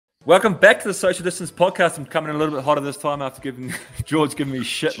Welcome back to the Social Distance Podcast. I'm coming in a little bit hotter this time after George giving me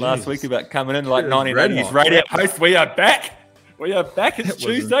shit last week about coming in like 1980s radio host. We are back. It's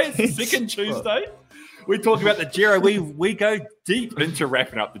Tuesday. It's the second Tuesday. We talk about the Giro. We go deep into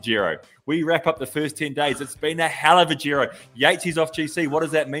wrapping up the Giro. We wrap up the first 10 days. It's been a hell of a Giro. Yates's off GC. What does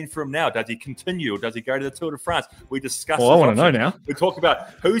that mean for him now? Does he continue or does he go to the Tour de France? We discuss. Well, I want to know now. We talk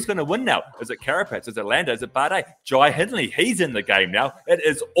about who's going to win now. Is it Carapaz? Is it Landa? Is it Bardet? Jai Hindley. He's in the game now. It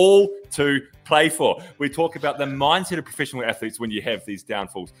is all to play for. We talk about the mindset of professional athletes when you have these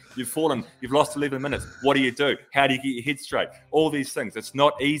downfalls. You've fallen. You've lost 11 minutes. What do? How do you get your head straight? All these things. It's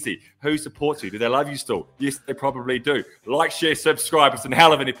not easy. Who supports you? Do they love you still? Yes, they probably do. Like, share, subscribe. It's a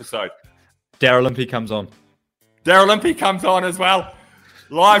hell of an episode. Daryl Impey comes on. Daryl Impey comes on as well.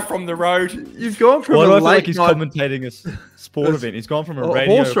 Live from the road. You've gone from I a feel like he's night commentating a sport event. He's gone from a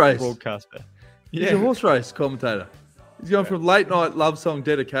radio horse race broadcaster. He's a horse race commentator. He's gone from late night love song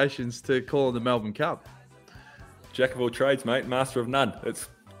dedications to calling the Melbourne Cup. Jack of all trades, mate. Master of none. It's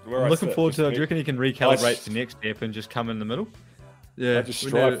where I'm looking forward to it. Do you reckon he can recalibrate the next step and just come in the middle? Yeah. I just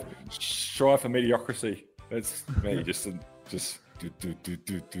strive for mediocrity. It's me. Just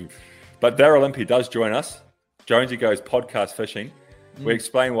do. But Daryl Impey does join us. Jonesy goes podcast fishing. We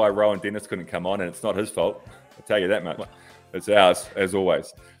explain why Rowan Dennis couldn't come on, and it's not his fault. I'll tell you that much. It's ours, as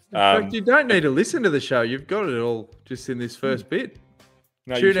always. In fact, you don't need to listen to the show. You've got it all just in this first bit.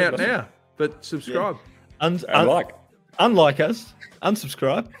 No, Tune out now, but subscribe. Yeah. Unlike us,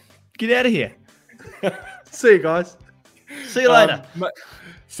 unsubscribe. Get out of here. See you guys. See you later.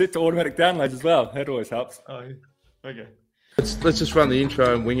 Set to automatic downloads as well. That always helps. Oh, okay. Let's just run the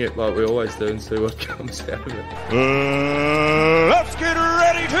intro and wing it like we always do and see what comes out of it. Let's get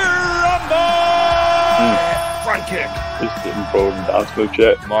ready to rumble! Front kick. Just getting bored and dance move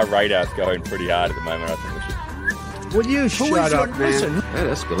chat. My radar's going pretty hard at the moment. I think we should. Will you shut up, man? That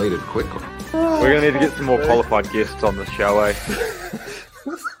escalated quickly. We're going to need to get some more qualified guests on the show, eh?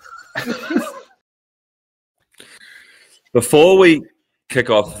 Before we kick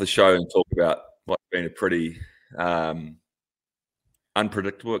off the show and talk about what's been a pretty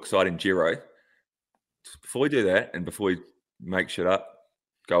unpredictable, exciting Giro, before we do that and before we make shit up,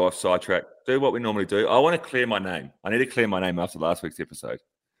 go off sidetrack, do what we normally do, I want to clear my name. I need to clear my name after last week's episode.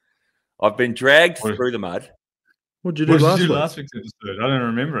 I've been dragged through the mud. What did you do last week's episode? I don't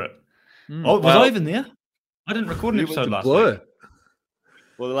remember it. Was I even there? I didn't record an episode last week.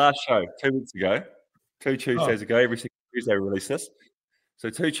 Well, the last show, 2 weeks ago, 2 Tuesdays ago, every single Tuesday we release this. So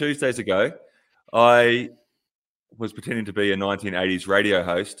 2 Tuesdays ago, I was pretending to be a 1980s radio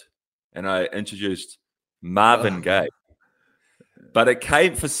host, and I introduced Marvin Gaye. But it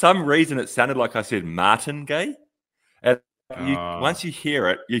came, for some reason, it sounded like I said Martin Gaye. And once you hear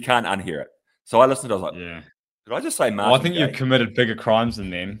it, you can't unhear it. So I listened, I was like, did I just say Martin I think Gaye? you've committed bigger crimes than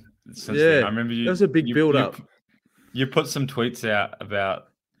then. Then. I remember you. That was a big build-up. You put some tweets out about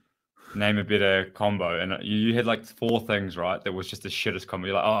name a better combo, and you had like 4 things, right? That was just the shittest combo.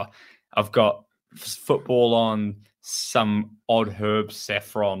 You're like, I've got football on, some odd herb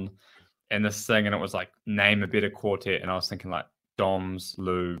saffron, and this thing, and it was like name a better quartet, and I was thinking like Dom's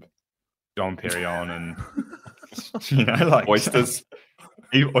Lube, Dom Perignon, and like oysters.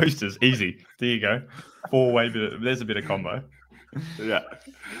 Oysters, easy. There you go. 4-way better. There's a better combo. Yeah.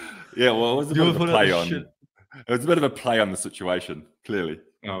 Well, it was a bit of a play on. It was a bit of a play on the situation, clearly.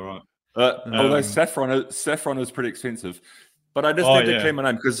 Oh right. Although saffron was pretty expensive, but I just need to clear my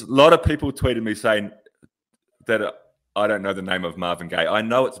name because a lot of people tweeted me saying that I don't know the name of Marvin Gaye. I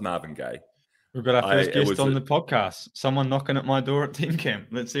know it's Marvin Gaye. We've got our first guest on the podcast. Someone knocking at my door at team camp.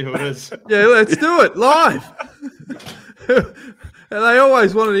 Let's see who it is. Yeah, let's do it live. And they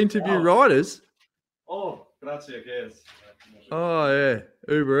always want to interview riders. Oh, grazie, guys. Oh yeah,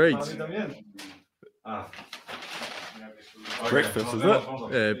 Uber Eats. Breakfast, is it?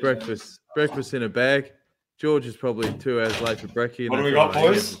 Yeah, breakfast in a bag. George is probably 2 hours late for brekkie. What do we got,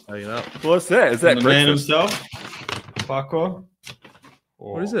 boys? What's that? Is that the breakfast? Man himself? Paco?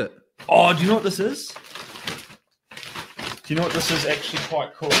 What is it? Oh, do you know what this is? Do you know what this is actually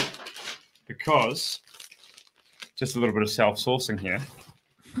quite cool? Because, just a little bit of self-sourcing here.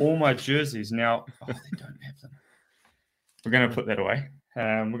 All my jerseys now, they don't have them. We're going to put that away.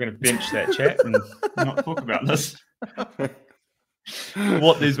 We're going to bench that chat and not talk about this.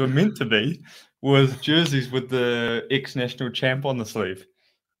 What these were meant to be was jerseys with the ex-national champ on the sleeve.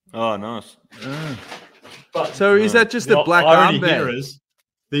 Oh, nice. But, so is that just a black armband? Here is,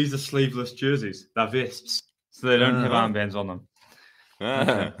 these are sleeveless jerseys. They're vests. So they don't have armbands on them.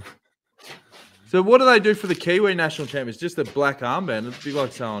 Okay. So what do they do for the Kiwi national champ? It's just a black armband. It'd be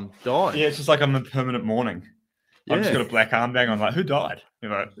like someone died. Yeah, it's just like I'm in permanent mourning. I've just got a black armband on. Like, who died?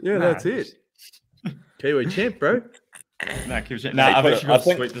 You're like, Yeah, nah, that's it. Kiwi champ, bro. I've actually got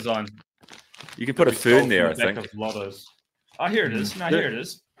a sweet design. You can put a fern there, I think. Lottos. Oh, here it is. No, here it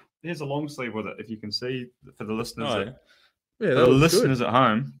is. Here's a long sleeve with it. If you can see for the listeners, for the listeners at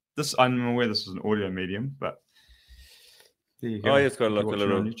home. I'm aware this is an audio medium, but there you go. Oh, yeah, it's got like a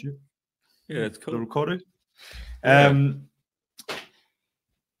little on YouTube. Yeah, it's cool. Little recording. Yeah.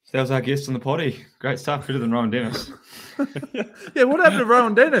 That was our guest on the potty. Great stuff. Better than Rowan Dennis. Yeah, what happened to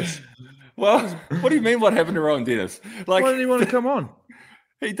Rowan Dennis? Well, what do you mean? What happened to Rowan Dennis? Like, Why didn't he want to come on?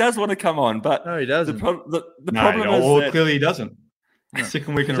 He does want to come on, but no, he doesn't. The problem is that clearly he doesn't. No.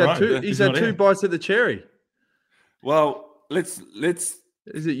 Second week in a row. He's had two bites at the cherry. Well, let's.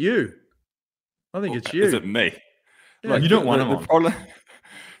 Is it you? I think it's you. Is it me? Yeah, like, you don't want him on.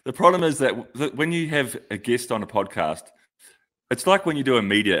 The problem is that when you have a guest on a podcast, it's like when you do a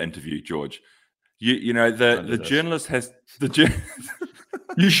media interview, George. You know the journalist has the.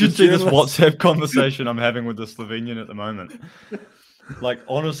 You should see this WhatsApp conversation I'm having with the Slovenian at the moment. Like,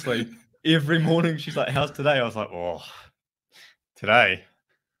 honestly, every morning she's like, "How's today?" I was like, "Oh, today,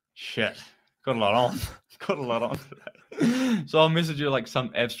 shit, got a lot on. Got a lot on today." So I'll message her like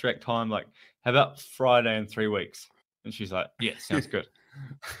some abstract time, like, "How about Friday in 3 weeks?" And she's like, "Yeah, sounds good."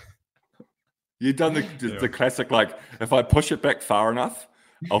 You've done the classic, like, if I push it back far enough,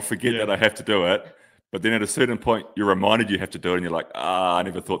 I'll forget that I have to do it. But then at a certain point, you're reminded you have to do it, and you're like, I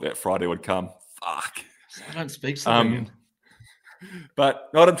never thought that Friday would come. Fuck. I don't speak Slovenian. But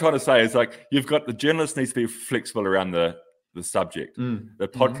what I'm trying to say is, like, you've got the journalist needs to be flexible around the subject. The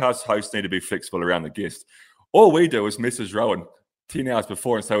podcast hosts need to be flexible around the guest. All we do is message Rowan 10 hours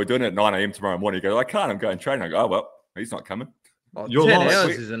before and say, we're doing it at 9 a.m. tomorrow morning. He goes, I can't, I'm going training. I go, oh, well, he's not coming. 10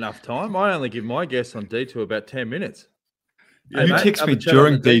 hours is enough time. I only give my guests on detour about 10 minutes. Yeah, you text me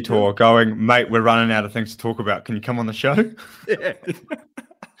during detour going, mate, we're running out of things to talk about. Can you come on the show? Yeah.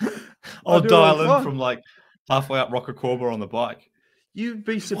 I'll dial in from like halfway up Rocker Corba on the bike. You'd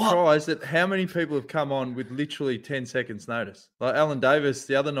be surprised at how many people have come on with literally 10 seconds notice. Like Alan Davis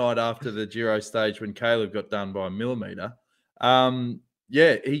the other night after the Giro stage when Caleb got done by a millimetre.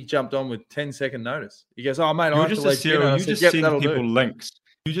 Yeah, he jumped on with 10-second notice. He goes, "Oh, mate, I have to leave." You just send people links.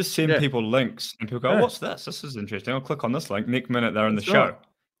 You just send people links, and people go, "What's this? This is interesting. I'll click on this link." Next minute, they're in the show,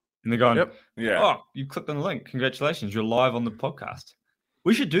 and they're going, "Oh, you clicked on the link. Congratulations, you're live on the podcast."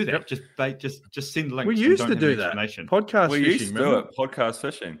 We should do that. Just send links. We used to do that. Podcast we fishing. Used to do it. Podcast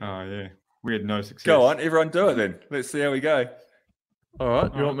fishing. Oh yeah, we had no success. Go on, everyone, do it then. Let's see how we go. All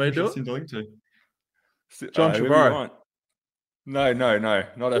right, you want me to do it? Send a link to John Trevorrow. No,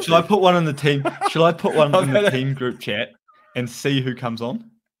 not. Shall I put one in the team? Shall I put one in the team group chat and see who comes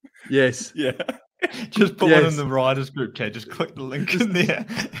on? Yes. Yeah. Just put one in the riders group chat. Just click the link in there.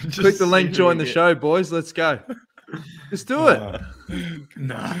 Click the link. Join the show, boys. Let's go. Just do it.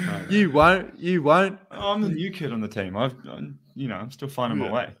 No. You won't. You won't. I'm the new kid on the team. I'm still finding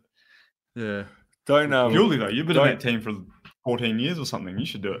my way. Yeah. Don't purely though. You've been in that team for 14 years or something. You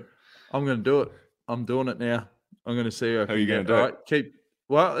should do it. I'm going to do it. I'm doing it now. I'm going to see how you going to do it.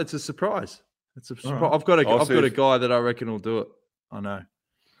 Well, it's a surprise. It's a surprise. Right. I've got a guy that I reckon will do it. I know.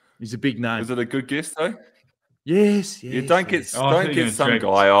 He's a big name. Is it a good guest though? Yes. You don't get some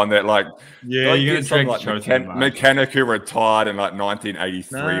guy on that like. Yeah, you're going to drag like mechanic who retired in like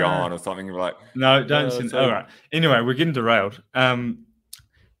 1983 on or something like. No, don't. All right. Anyway, we're getting derailed.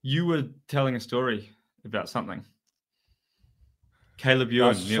 You were telling a story about something. Caleb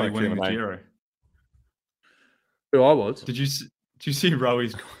Ewan nearly winning the Giro. Who I was? Did you see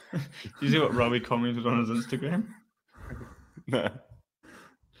Rowy's? Did you see what Rowy commented on his Instagram? No. Did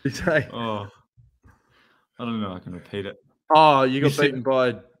he say? Oh, I don't know. I can repeat it. Oh, you got beaten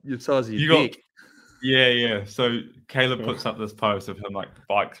by your size of your dick. Yeah. So Caleb puts up this post of him like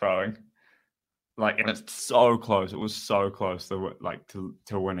bike throwing, like, and it's so close. It was so close to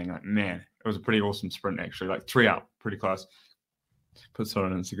winning. Like, man, it was a pretty awesome sprint actually. Like 3 up, pretty close. Puts it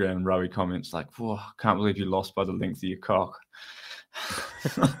on Instagram and Rowie comments like, "Whoa, can't believe you lost by the length of your cock."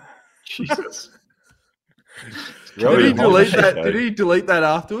 Jesus. Did he delete that? Did he delete that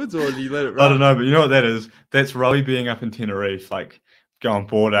afterwards, or did he let it run? I don't know, but you know what that is? That's Rowie being up in Tenerife, like going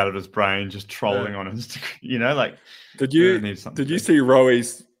bored out of his brain, just trolling on Instagram. You know, like. Did you see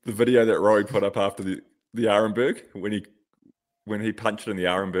Rowie's the video that Rowie put up after the Arenberg when he punched in the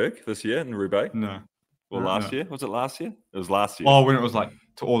Arenberg this year in Roubaix? No. Or last year? Was it last year? It was last year. Oh, when it was like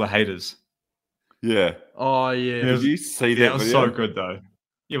to all the haters. Yeah. Oh, yeah. Did you see that? It was so good, though.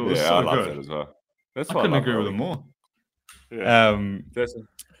 Yeah, it was so I love good. That as well. That's I couldn't agree with him more. Yeah.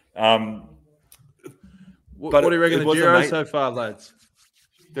 What do you reckon of the Giro so far, lads?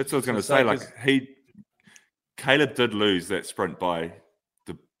 That's what I was going to say. Like Caleb did lose that sprint by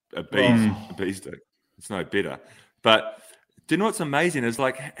a bee's dick. It's no better. But do you know what's amazing is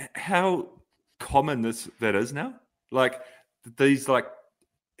like how common that is now? Like these like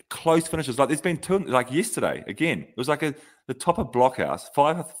close finishes. Like there's been two, like yesterday again. It was like the top of Blockhouse,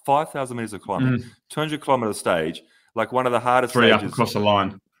 5,000 meters of climbing, 200-kilometer stage, like one of the hardest Three stages. up across the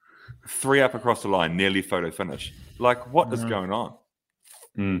line. 3 up across the line, nearly photo finish. Like what is going on?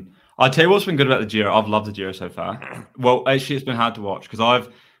 I tell you what's been good about the Giro. I've loved the Giro so far. Well, actually, it's been hard to watch because I've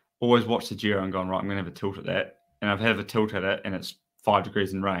always watched the Giro and gone, right, I'm going to have a tilt at that. And I've had a tilt at it and it's 5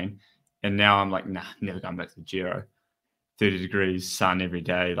 degrees in rain. And now I'm like, nah, never going back to the Giro. 30 degrees, sun every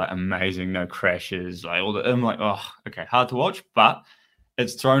day, like amazing, no crashes. Like all that. I'm like, oh, okay, hard to watch. But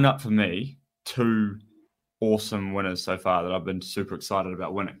it's thrown up for me 2 awesome winners so far that I've been super excited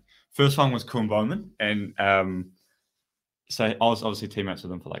about winning. First one was Koen Bouwman. And so I was obviously teammates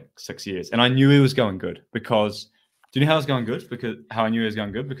with him for like 6 years, and I knew he was going good because. Do you know how it was going good? Because how I knew he was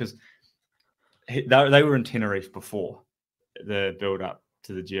going good because they were in Tenerife before the build up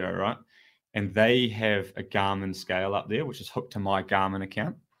to the Giro, right? And they have a Garmin scale up there, which is hooked to my Garmin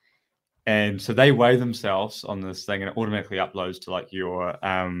account, and so they weigh themselves on this thing, and it automatically uploads to like your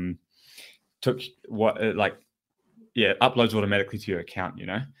uploads automatically to your account, you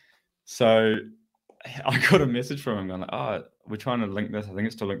know. So I got a message from him going like, oh, we're trying to link this. I think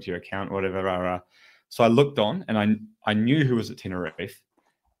it's to link to your account or whatever. So I looked on and I knew who was at Tenerife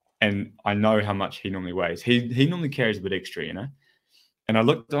and I know how much he normally weighs. He normally carries a bit extra, you know. And I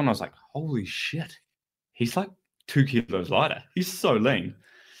looked on, I was like, holy shit. He's like 2 kilos lighter. He's so lean.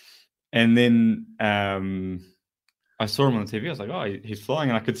 And then I saw him on the TV. I was like, oh, he's flying.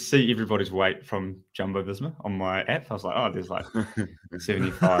 And I could see everybody's weight from Jumbo Visma on my app. I was like, oh, there's like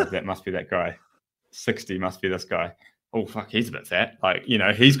 75. That must be that guy. 60 must be this guy. Oh, fuck, he's a bit fat. Like, you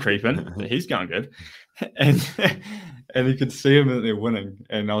know, he's creeping. He's going good. And you could see him that they're winning.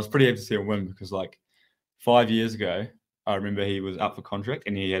 And I was pretty happy to see him win because, like, 5 years ago, I remember he was up for contract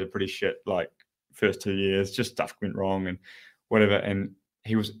and he had a pretty shit, like, first 2 years. Just stuff went wrong and whatever. And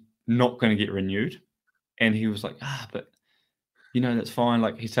he was not going to get renewed. And he was like, but, you know, that's fine.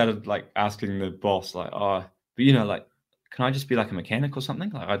 Like, he started, like, asking the boss, like, oh, but, you know, like, can I just be, like, a mechanic or something?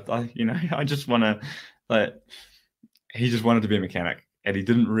 Like, I just want to, like... He just wanted to be a mechanic and he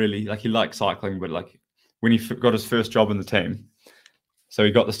didn't really like, he liked cycling, but like when he got his first job in the team, so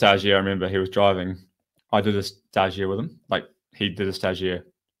he got the stagiaire. I remember he was driving. I did a stagiaire with him. Like he did a stagiaire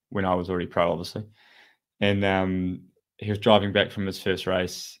when I was already pro, obviously. And he was driving back from his first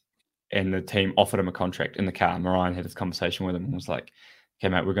race and the team offered him a contract in the car. Marion had this conversation with him and was like, okay,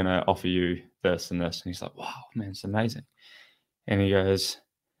 mate, we're going to offer you this and this. And he's like, wow, man, it's amazing. And he goes,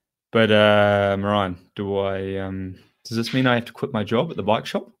 but Marion, does this mean I have to quit my job at the bike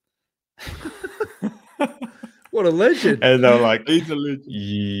shop? What a legend. And they're like, he's a legend.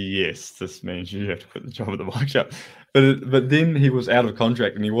 Yes, this means you have to quit the job at the bike shop. But then he was out of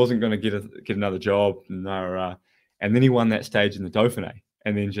contract and he wasn't going to get another job. No, and then he won that stage in the Dauphiné.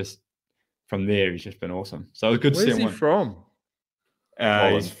 And then just from there, he's just been awesome. So it was good to see him win. Where's he from?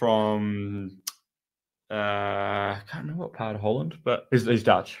 He's from, I can't remember what part of Holland, but he's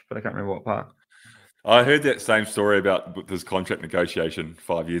Dutch, but I can't remember what part. I heard that same story about this contract negotiation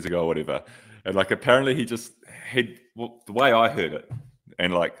 5 years ago or whatever. And like apparently the way I heard it,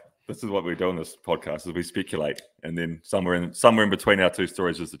 and like this is what we do on this podcast is we speculate, and then somewhere in between our two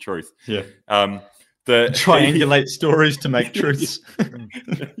stories is the truth. Yeah. Triangulate stories to make truths.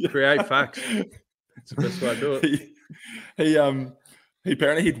 Create facts. It's the best way to do it. He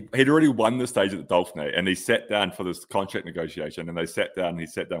apparently he'd already won the stage at the Dauphiné, and he sat down for this contract negotiation. And he sat down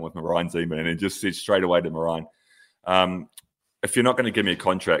with Marijn Zeeman, and he just said straight away to Marijn, "If you're not going to give me a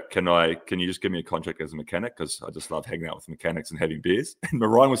contract, can you just give me a contract as a mechanic? Because I just love hanging out with mechanics and having beers." And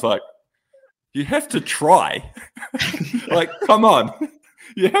Marijn was like, "You have to try. Like, come on."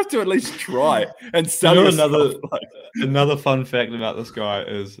 You have to at least try and sell another fun fact about this guy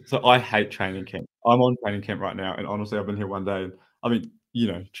is, so I hate training camp. I'm on training camp right now, and honestly, I've been here one day. And I mean, you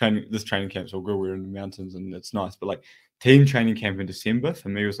know, this training camp's all good. We're in the mountains, and it's nice. But like team training camp in December for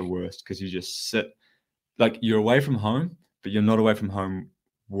me was the worst because you just sit, like you're away from home, but you're not away from home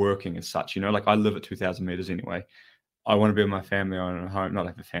working as such. You know, like I live at 2,000 meters anyway. I want to be with my family. I want to home, not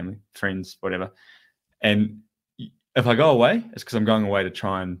like a family, friends, whatever, and if I go away, it's because I'm going away to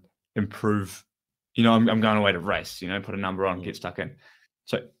try and improve. You know, I'm going away to race, you know, put a number on, get stuck in.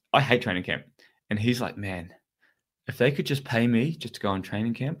 So I hate training camp. And he's like, man, if they could just pay me just to go on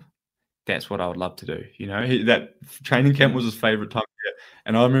training camp, that's what I would love to do. You know, that training camp was his favorite time of year.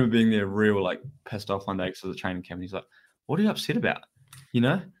 And I remember being there real, like, pissed off one day because of the training camp. And he's like, what are you upset about? You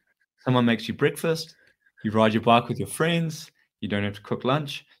know, someone makes you breakfast, You ride your bike with your friends. You don't have to cook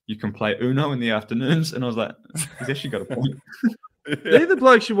lunch. You can play Uno in the afternoons. And I was like, he's actually got a point. They're the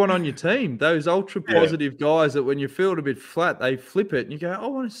blokes you want on your team. Those ultra positive guys that when you feel it a bit flat, they flip it and you go, I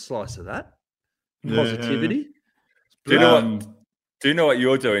want a slice of that. Positivity. Do you know what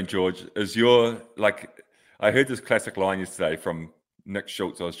you're doing, George? Is you're like, I heard this classic line yesterday from Nick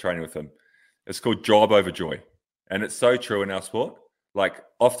Schultz. I was training with him. It's called job over joy. And it's so true in our sport. Like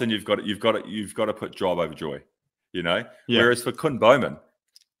often you've got to put job over joy, you know? Yeah. Whereas for Koen Bouwman,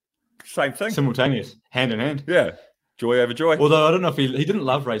 same thing. Simultaneous, hand in hand. Yeah. Joy over joy. Although I don't know if he didn't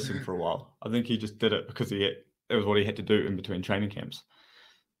love racing for a while. I think he just did it because it was what he had to do in between training camps.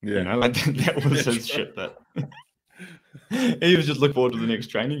 Yeah. You know, like that was his shit that he was just looking forward to the next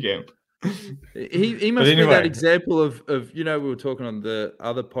training camp. He must be that example of we were talking on the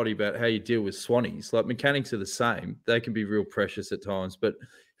other potty about how you deal with swannies. Like mechanics are the same. They can be real precious at times, but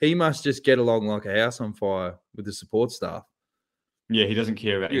he must just get along like a house on fire with the support staff. Yeah, he doesn't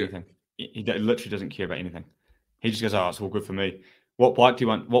care about anything. He literally doesn't care about anything. He just goes, it's all good for me. What bike do you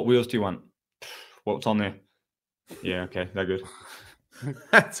want? What wheels do you want? What's on there? Yeah, okay, they're good.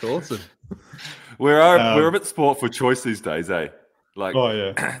 That's awesome. We're a bit sport for choice these days, eh? Like, like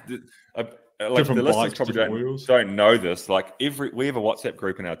the listeners probably don't know this. Like we have a WhatsApp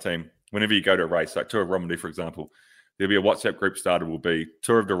group in our team. Whenever you go to a race, like Tour of Romandy, for example, there'll be a WhatsApp group started. Will be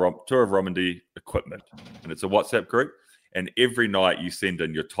Tour of Romandy equipment, and it's a WhatsApp group. And every night you send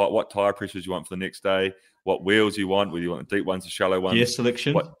in what tire pressures you want for the next day, what wheels you want, whether you want the deep ones or shallow ones, gear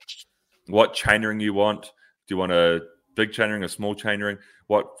selection, what chainring you want. Do you want a big chainring, a small chainring?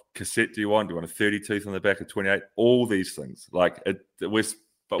 What cassette do you want? Do you want a 30 tooth on the back of 28? All these things. Like we're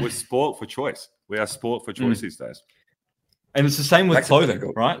sport for choice. We are sport for choice these days. And it's the same with clothing,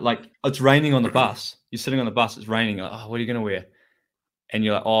 right? Like it's raining on the bus. You're sitting on the bus. It's raining. Like, what are you going to wear? And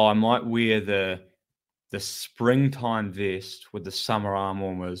you're like, I might wear the springtime vest with the summer arm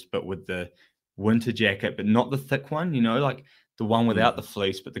warmers, but with the winter jacket, but not the thick one. You know, like the one without the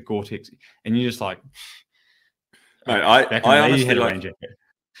fleece, but the Gore-Tex. And you're just like, mate, I honestly had a rain jacket.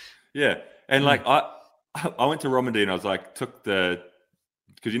 Yeah, and like I went to Romandy and I was like, because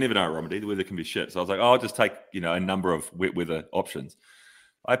you never know at Romandy, the weather can be shit. So I was like, I'll just take a number of wet weather options.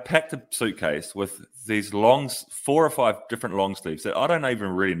 I packed a suitcase with these 4 or 5 different long sleeves that I don't even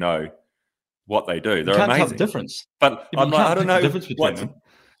really know what they do. They're amazing. Tell the difference, but I'm like, I don't know the difference between them.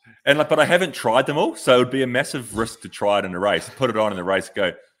 And but I haven't tried them all, so it would be a massive risk to try it in a race. Put it on in the race,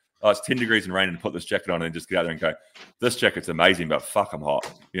 go, it's 10 degrees and rain, and put this jacket on and just get out there and go, this jacket's amazing, but I'm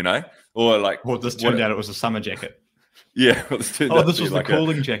hot, you know? Or like, well, this turned out it was a summer jacket. Yeah. This was the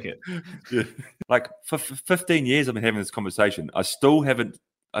cooling jacket. Yeah. Like for 15 years, I've been having this conversation. You still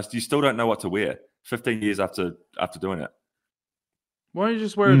don't know what to wear 15 years after doing it. Why don't you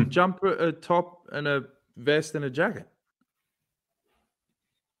just wear a jumper, a top, and a vest and a jacket?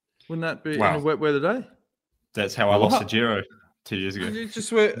 Wouldn't that be in a wet weather day? That's how I lost the Giro 2 years ago. You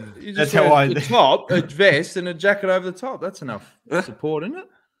just wear the top, a vest, and a jacket over the top. That's enough support, isn't it?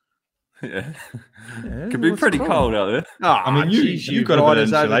 Yeah. Could be pretty cold out there. Oh, I mean, you've got a bit of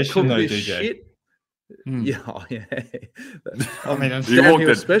insulation though, DJ. Yeah, I mean, you walked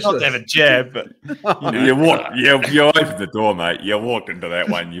in, not to have a jab, but you opened the door, mate. You walked into that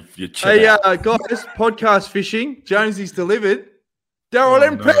one. You hey, guys, podcast fishing. Jonesy's delivered. Daryl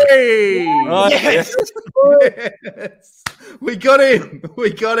Impey. No. Yes. Yes. We got him.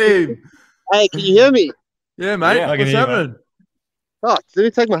 Hey, can you hear me? Yeah, mate. Yeah, what's happening? Oh, let me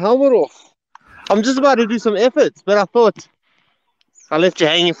take my helmet off. I'm just about to do some efforts, but I thought I left you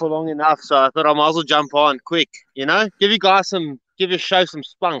hanging for long enough, so I thought I might as well jump on quick, you know? Give your show some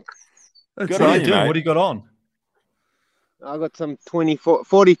spunk. What are you doing? What do you got on? I got some 40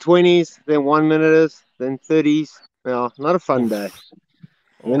 20s, then 1 minuters, then 30s. Well, not a fun day.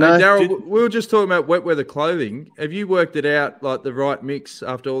 You know? Hey, Daryl, we were just talking about wet weather clothing. Have you worked it out, like the right mix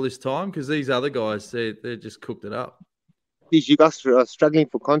after all this time? Because these other guys, they just cooked it up. Geez, you guys are struggling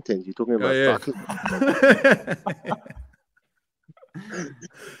for content. You're talking about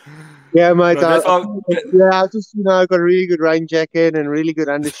Yeah, mate. I just I got a really good rain jacket and really good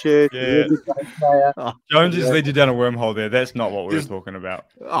undershirt. Yeah. Jones just led you down a wormhole there. That's not what we were talking about.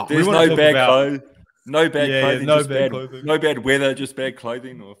 There's no bad clothes. No bad clothing. No bad weather, just bad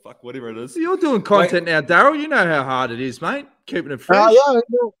clothing or whatever it is. You're doing content now, Daryl. You know how hard it is, mate. Keeping it fresh.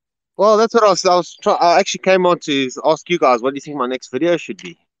 Well, that's what I actually came on to ask you guys, what do you think my next video should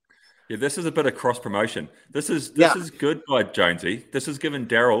be? Yeah, this is a bit of cross promotion. This is good by Jonesy. This is given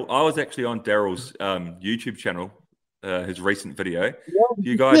Daryl. I was actually on Daryl's YouTube channel, his recent video. Yeah,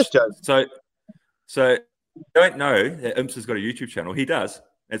 you guys, so don't know that Imps has got a YouTube channel. He does,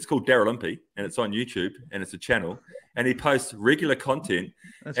 It's called Daryl Impey, and it's on YouTube, and it's a channel, and he posts regular content.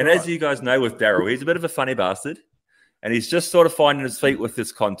 That's and right. as you guys know with Daryl, he's a bit of a funny bastard, and he's just sort of finding his feet with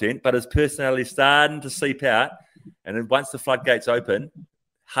this content, but his personality is starting to seep out. And then once the floodgates open,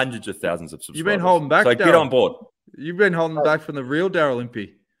 hundreds of thousands of subscribers. You've been holding back, so Daryl. get on board. You've been holding back from the real Daryl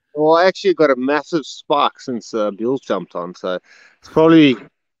Impey. Well, I actually got a massive spike since Bills jumped on, so it's probably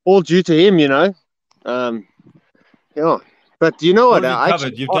all due to him, Yeah, but you know what? What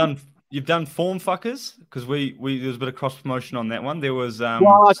have you covered? You've done form fuckers, because we there was a bit of cross promotion on that one. There was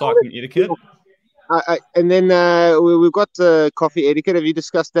cycling etiquette. And then we've got coffee etiquette. Have you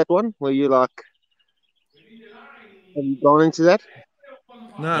discussed that one? Where you have you gone into that?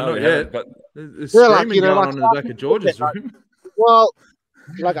 No, not yet. But there's Yeah, screaming going on in the back of George's room. Well,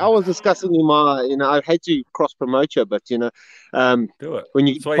 like I was discussing in my, I hate to cross promote you, but do it when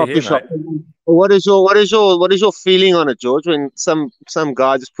you That's why you're here, shop. mate. What is your feeling on it, George? When some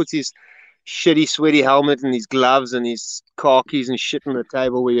guy just puts his shitty sweaty helmet and his gloves and his car keys and shit on the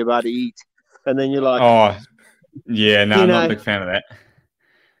table where you're about to eat, and then you're like, oh, yeah, no, I'm not a big fan of that.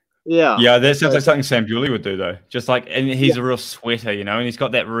 Yeah, that sounds like something Sam Bewley would do, though. Just like, and he's a real sweater, and he's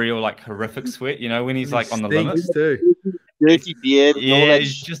got that real like horrific sweat, when he's like on the limit. Too. Dirty beard. Yeah, and all that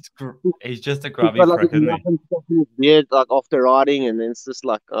he's just a grubby got, like, prick, isn't nothing stuck in his beard, like after riding, and then it's just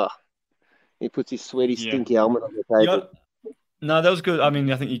like, he puts his sweaty, stinky helmet on the table. No, that was good. I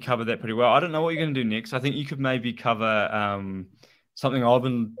mean, I think you covered that pretty well. I don't know what you're going to do next. I think you could maybe cover something I've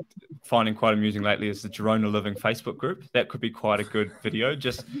been finding quite amusing lately is the Girona Living Facebook group. That could be quite a good video.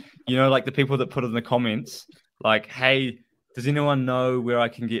 Just, like the people that put in the comments, like, hey, does anyone know where I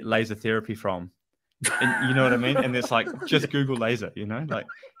can get laser therapy from? And you know what I mean? And it's like, just Google laser, like,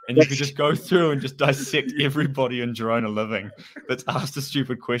 and you could just go through and just dissect everybody in Girona Living that's asked a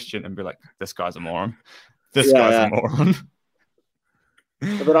stupid question and be like, this guy's a moron. This guy's a moron.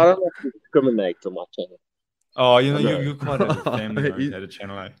 But I don't like to discriminate on my channel. Oh, you're quite a family-oriented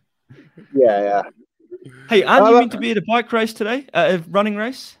channel, eh? Yeah. Hey, aren't you meant to be at a bike race today? A running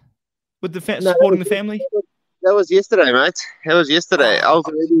race with the supporting the family? That was yesterday, mate. That was yesterday. Els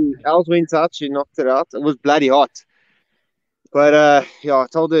went out. She knocked it out. It was bloody hot. But, I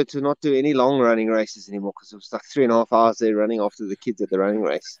told her to not do any long running races anymore because it was like 3.5 hours there running after the kids at the running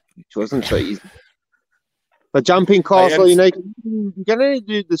race, which wasn't so easy. But jumping castle, you can only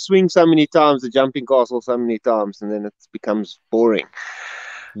do the swing so many times, the jumping castle so many times, and then it becomes boring.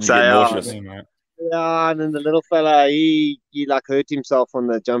 And then the little fella, he like hurt himself on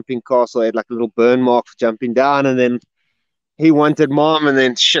the jumping castle. He had like a little burn mark for jumping down, and then he wanted mom, and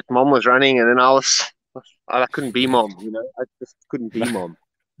then mom was running, and then I couldn't be mom, I just couldn't be mom.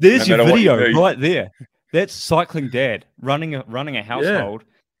 There's your video right there. That's cycling dad running a household.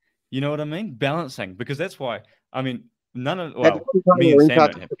 You know what I mean? Balancing, because that's why. I mean, me and Sam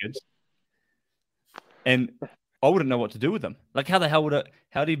don't have kids, and I wouldn't know what to do with them. Like, how the hell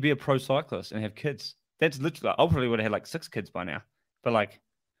how do you be a pro cyclist and have kids? That's literally. I probably would have had like 6 kids by now. But like,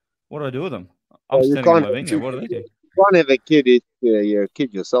 what do I do with them? I'm standing in Slovenia. What do they do? You can't have a kid if you're a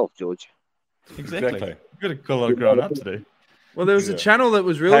kid yourself, George. Exactly. You've got a lot of growing up to do. Well, there was a channel that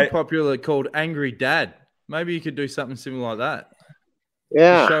was really popular called Angry Dad. Maybe you could do something similar like that.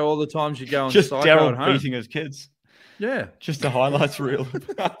 Yeah. Show all the times you go on just cycle Daryl at home. beating his kids. Yeah. Just a highlights reel.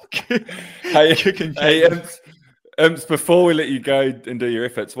 Before we let you go and do your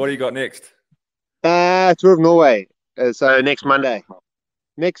efforts, what do you got next? Tour of Norway. So next Monday.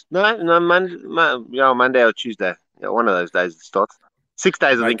 Monday or Tuesday. Yeah, one of those days it starts. 6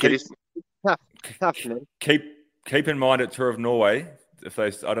 days, I think it is. Tough, man. Keep in mind at Tour of Norway, I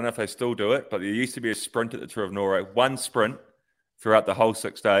don't know if they still do it, but there used to be a sprint at the Tour of Norway. One sprint throughout the whole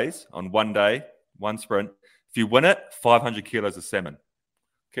 6 days on one day, one sprint. If you win it, 500 kilos of salmon.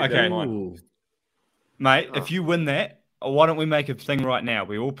 Keep that in mind. Mate, if you win that, why don't we make a thing right now?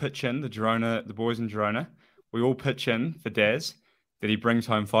 We all pitch in, the boys in Girona, we all pitch in for Daz that he brings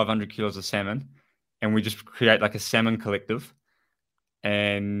home 500 kilos of salmon, and we just create like a salmon collective.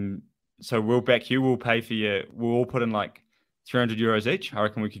 And so we'll back you, we'll pay for you, we'll all put in like 300 euros each. I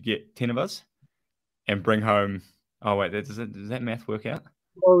reckon we could get 10 of us and bring home. Oh, wait, does that math work out?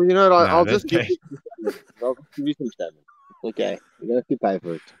 Well, I'll just give you some salmon. Okay, you're going to have to pay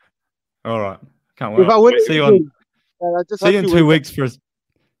for it. All right. Can't wait. See you in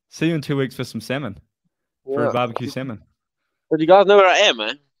 2 weeks for some salmon. For a barbecue salmon. But you guys know where I am,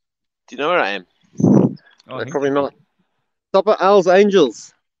 man? Do you know where I am? Probably not. Top of Al's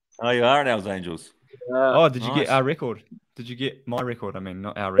Angels. Oh, you are in Al's Angels. Did you get our record? Did you get my record? I mean,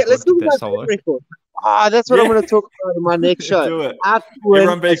 not our record. Let's do that solo record. That's what I'm going to talk about in my next show. Do it.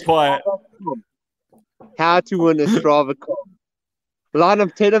 Everyone be quiet. How to win a Strava comp. line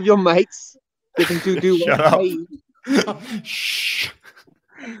up 10 of your mates, get them to do Shut what up. they Shh.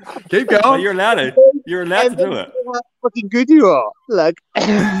 Keep Oh, going. you're allowed to. You're allowed to do it. how fucking good you are. Like,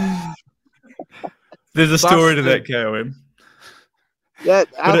 There's a story to Busted. that, KOM. yeah,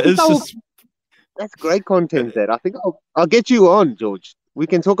 I But it think is I'll- just that's great content there. I think I'll get you on, George. We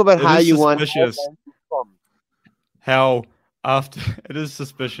can talk about It how is you want. suspicious. how after it is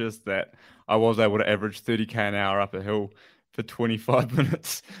suspicious that I was able to average 30k an hour up a hill for 25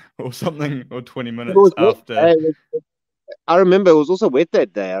 minutes or something, or 20 It minutes was wet. after I remember it was also wet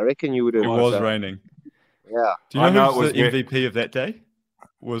that day. I reckon you would have. it was raining. Yeah. Do you I know know who's it the was MVP of that day?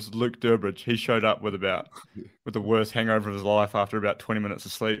 Was Luke Durbridge. He showed up with the worst hangover of his life after about 20 minutes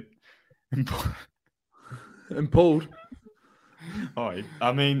of sleep. And pulled.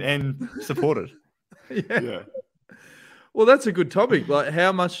 And supported. Yeah. Well, that's a good topic. Like,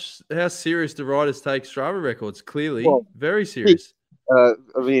 how serious do riders take Strava records? Clearly, Well, very serious. I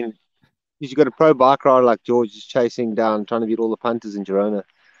mean, you've got a pro bike rider like George just chasing down, trying to beat all the punters in Girona.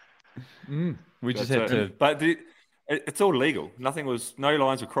 We just That's had it. to. But it's all legal. No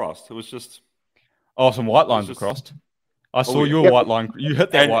lines were crossed. It was just. Oh, some white lines were just- crossed. I saw yeah. your Yep. white line. You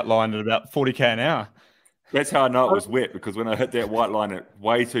hit that And- white line at about 40k an hour. That's how I know it was wet, because when I hit that white line, it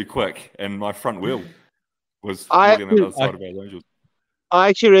way too quick, and my front wheel was looking at the other side of our angels. I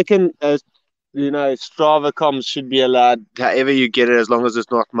actually reckon, Strava comms should be allowed however you get it, as long as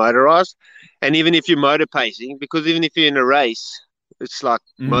it's not motorized. And even if you're motor pacing, because even if you're in a race, it's like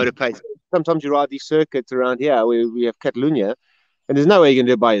motor pacing. Sometimes you ride these circuits around here where we have Catalunya, and there's no way you can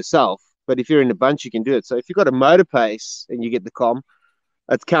do it by yourself. But if you're in a bunch, you can do it. So if you've got a motor pace and you get the comm,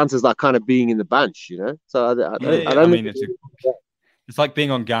 it counts as like kind of being in the bunch, you know? So I don't think It's like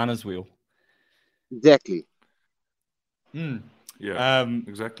being on Ghana's wheel. exactly. Yeah,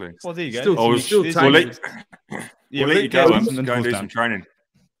 exactly. Well, there you go. Still- I was- still There's- We'll tangled. we'll let you go. Gaz I'm some just go and do infos some done. training.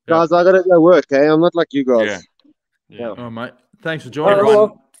 Guys, I got to go work, okay? I'm not like you guys. Yeah. Oh, mate. Thanks for joining us. Everyone,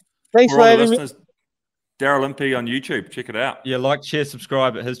 well, thanks for for all the having me. listeners, Daryl Impey on YouTube. Check it out. Yeah, like, share,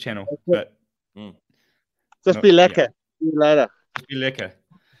 subscribe at his channel. But Just be lekker. See you later. just be lekker.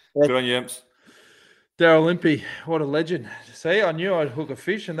 Good on you, Imps. Daryl Impey, what a legend. See, I knew I'd hook a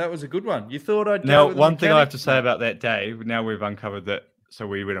fish, and that was a good one. You thought I'd go Now, with a one thing I have mechanic? to say about that day, now we've uncovered that, so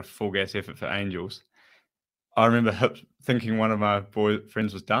we went a full gas effort for Angels. I remember thinking one of my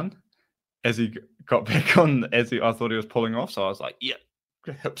friends was done as he got back on, I thought he was pulling off. So I was like, yeah,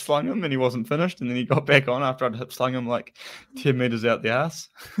 hip slung him, and he wasn't finished. And then he got back on after I'd hip slung him like 10 meters out the ass.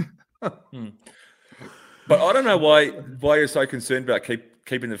 But I don't know why you're so concerned about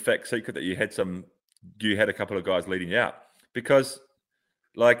keeping the fact secret that you had a couple of guys leading you out, because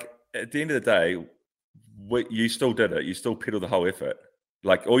like at the end of the day, you still did it. You still pedaled the whole effort.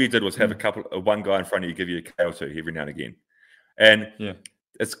 Like all you did was have one guy in front of you give you a K or two every now and again, and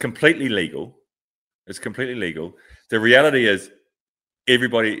it's completely legal. It's completely legal. The reality is,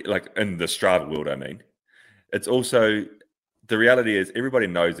 everybody, like in the Strava world, I mean, it's also. The reality is, everybody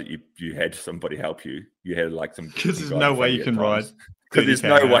knows that you had somebody help you. You had like some. Because there's no way you can ride. Because there's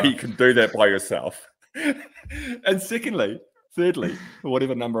no way you can do that by yourself. And thirdly,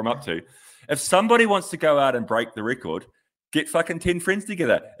 whatever number I'm up to, if somebody wants to go out and break the record, get fucking 10 friends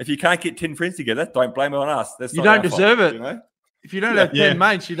together. If you can't get 10 friends together, don't blame it on us. That's You not don't our deserve fault, it. You know? If you don't have 10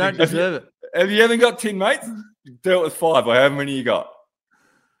 mates, you don't deserve it. If you haven't got 10 mates, do it with 5 or however many you got.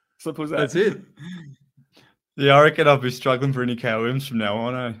 Simple as that. That's it. Yeah, I reckon I'll be struggling for any KOMs from now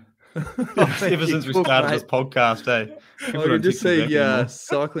on. Ever since we started this podcast, eh? I can just see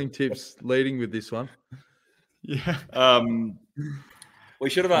cycling tips leading with this one. Yeah. We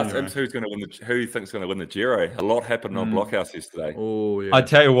should have asked Imps who he thinks going to win the Giro. A lot happened on Blockhouse yesterday. Oh, yeah. I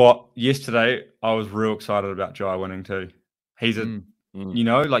tell you what, yesterday I was real excited about Jai winning too. He's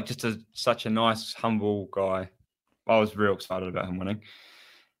just such a nice, humble guy. I was real excited about him winning.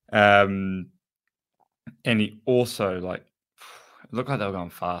 And he also it looked like they were going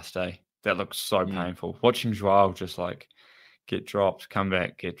fast, eh? That looked so painful. Watching Joao just get dropped, come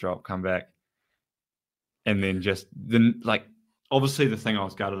back, get dropped, come back. And then obviously the thing I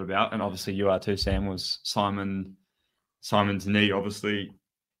was gutted about, and obviously you are too, Sam, was Simon's knee obviously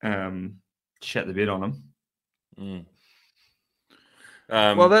shat the bed on him.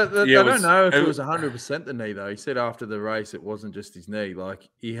 Well, I don't know if it was 100% the knee, though. He said after the race it wasn't just his knee. Like,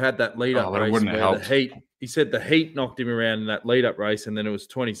 he had that lead-up race where the heat... He said the heat knocked him around in that lead-up race, and then it was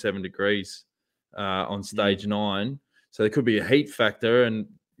 27 degrees on stage 9. So there could be a heat factor, and,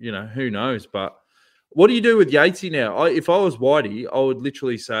 who knows. But what do you do with Yatesy now? If I was Whitey, I would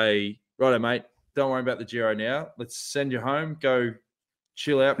literally say, righto, mate, don't worry about the Giro now. Let's send you home. Go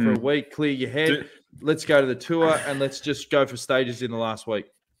chill out for a week, clear your head. let's go to the tour and let's just go for stages in the last week.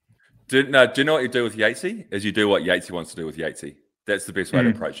 Do you know what you do with Yatesy? Is you do what Yatesy wants to do with Yatesy. That's the best way to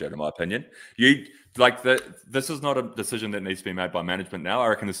approach it, in my opinion. This is not a decision that needs to be made by management now. I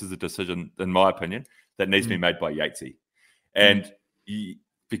reckon this is a decision, in my opinion, that needs to be made by Yatesy. And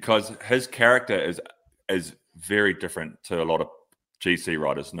because his character is very different to a lot of GC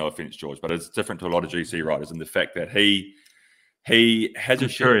riders. No offense, George, but it's different to a lot of GC riders in the fact that he has a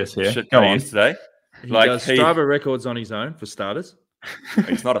shit day yesterday. He does Strava records on his own, for starters.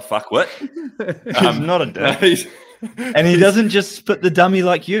 He's not a fuckwit. He's not a dick. And he doesn't just split the dummy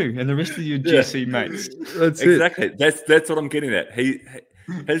like you and the rest of your GC mates. That's exactly. That's what I'm getting at.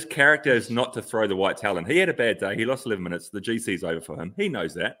 His character is not to throw the white towel in. He had a bad day. He lost 11 minutes. The GC's over for him. He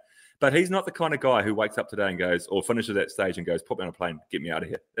knows that. But he's not the kind of guy who wakes up today and goes, or finishes that stage and goes, put me on a plane, get me out of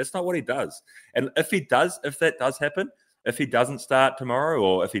here. That's not what he does. And if that does happen, if he doesn't start tomorrow,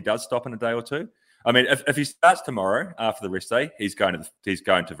 or if he does stop in a day or two, I mean, if he starts tomorrow after the rest day, he's going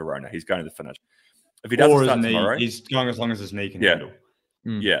to Verona. He's going to the finish. If he doesn't start tomorrow, he's going as long as his knee can handle.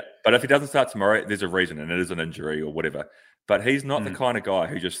 Yeah, but if he doesn't start tomorrow, there's a reason, and it is an injury or whatever. But he's not the kind of guy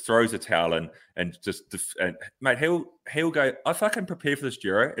who just throws a towel in and just mate. He'll go, I fucking prepare for this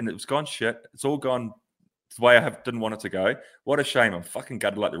Giro, and it's gone shit. It's all gone the way I didn't want it to go. What a shame. I'm fucking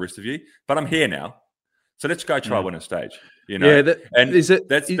gutted like the rest of you, but I'm here now. So let's go try win a stage. You know, that's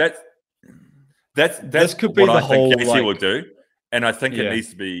could be what the I think whole Yatesy will do. And I think it needs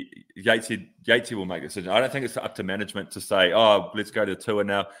to be Yatesy will make a decision. I don't think it's up to management to say, oh, let's go to the tour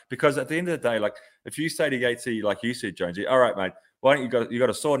now. Because at the end of the day, like if you say to Yatesy, like you said, Jonesy, all right, mate, why don't you got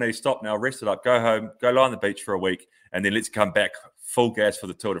a sore knee, stop now, rest it up, go home, go lie on the beach for a week, and then let's come back full gas for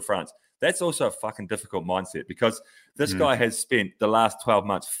the Tour de France. That's also a fucking difficult mindset because this guy has spent the last 12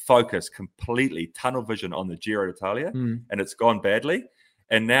 months focused completely, tunnel vision on the Giro d'Italia, and it's gone badly.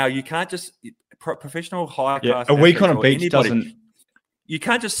 And now you can't just professional high class. A week on a beach doesn't. You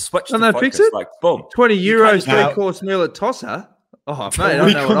can't just switch. And they fix it. Like boom, €20 3-course meal at Tosser. Oh, mate, I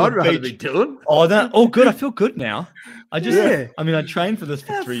don't know what I'd rather be doing. Oh, good. I feel good now. I trained for this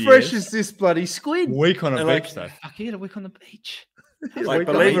for 3 years. Fresh as this bloody squid. Week on a beach, though. Fuck yeah, a week on the beach. Like,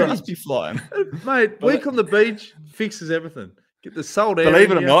 believe it, must be flying, mate. Week on the beach fixes everything. Get the salt out.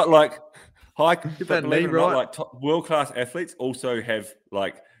 Believe it or not, like world class athletes also have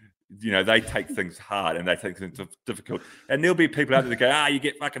like. You know, they take things hard and they take things difficult. And there'll be people out there that go, you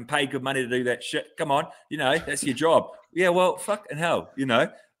get fucking paid good money to do that shit. Come on, you know, that's your job. Yeah, well, fucking hell, you know.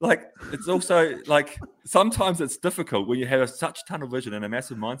 Like, it's also, like, sometimes it's difficult when you have such tunnel vision and a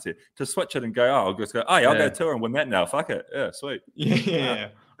massive mindset to switch it and go, I'll go tour and win that now. Fuck it. Yeah, sweet. Yeah.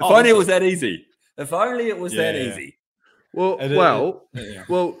 If only it was that easy. If only it was that easy. Well,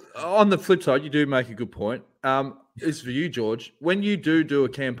 on the flip side, you do make a good point. It's for you, George. When you do a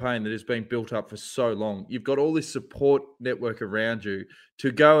campaign that has been built up for so long, you've got all this support network around you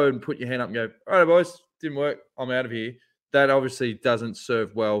to go and put your hand up and go, all right, boys, didn't work. I'm out of here. That obviously doesn't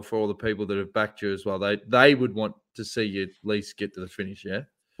serve well for all the people that have backed you as well. They would want to see you at least get to the finish, yeah?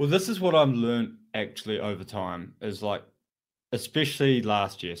 Well, this is what I've learned actually over time is like, especially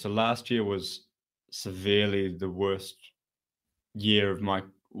last year. So last year was severely the worst year of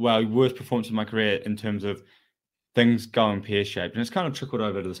worst performance of my career in terms of things going pear-shaped. And it's kind of trickled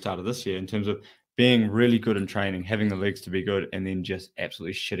over to the start of this year in terms of being really good in training, having the legs to be good, and then just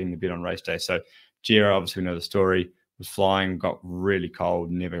absolutely shitting the bed on race day. So Giro, obviously we know the story, was flying, got really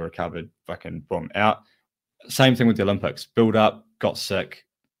cold, never recovered, fucking boom, out. Same thing with the Olympics. Build up, got sick,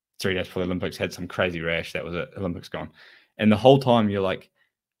 3 days before the Olympics, had some crazy rash, that was it, Olympics gone. And the whole time you're like,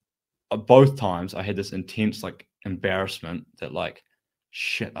 both times I had this intense like embarrassment that like,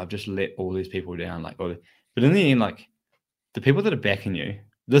 shit, I've just let all these people down. Like, but in the end, like the people that are backing you,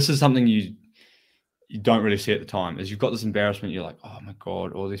 this is something you don't really see at the time, is you've got this embarrassment. You're like, oh my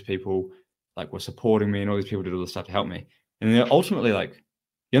God, all these people like were supporting me and all these people did all this stuff to help me. And then ultimately, like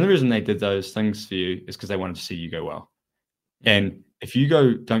the only reason they did those things for you is because they wanted to see you go well. And if you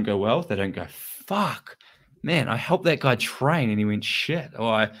don't go well, they don't go, fuck, man, I helped that guy train and he went shit.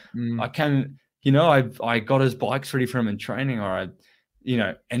 Or I can, you know, I got his bikes ready for him in training, or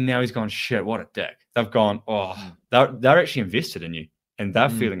and now he's gone, shit, what a dick. They've gone, they're actually invested in you and they're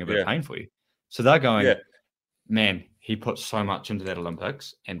feeling a bit of pain for you. So they're going, man, he put so much into that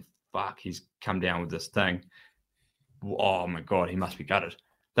Olympics and fuck, he's come down with this thing. Oh my God, he must be gutted.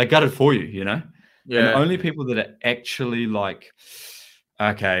 They're gutted for you, you know? Yeah. And the only people that are actually like,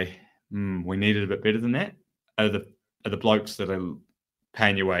 okay, we needed a bit better than that are the blokes that are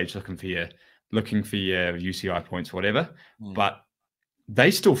paying your wage, looking for your UCI points, whatever. But they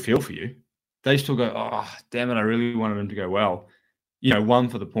still feel for you. They still go, oh, damn it, I really wanted him to go well. one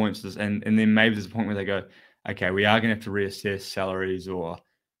for the points, and then maybe there's a point where they go, okay, we are going to have to reassess salaries or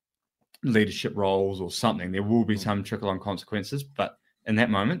leadership roles or something. There will be some trickle-on consequences, but in that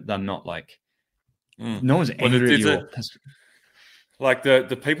moment, they're not like no one's angry at you. Like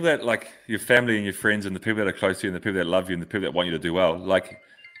the people that like your family and your friends and the people that are close to you and the people that love you and the people that want you to do well, like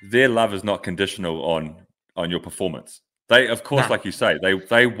their love is not conditional on your performance. They, of course, like you say,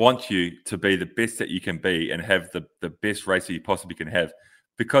 they want you to be the best that you can be and have the best race that you possibly can have,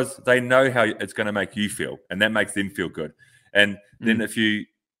 because they know how it's going to make you feel, and that makes them feel good. And then if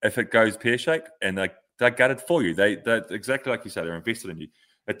it goes pear-shaped and they're gutted for you, they're exactly like you said, they're invested in you.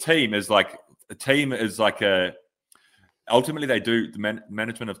 A team is like ultimately they do. The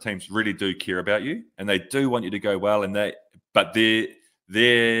management of teams really do care about you, and they do want you to go well. But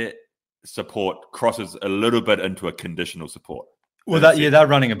their support crosses a little bit into a conditional support. Well, they're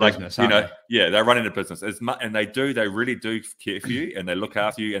running a business, they're running a business, and they really do care for you, and they look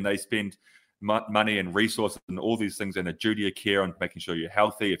after you, and they spend money and resources and all these things and a duty of care on making sure you're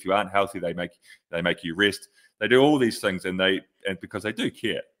healthy. If you aren't healthy, they make you rest. They do all these things, and because they do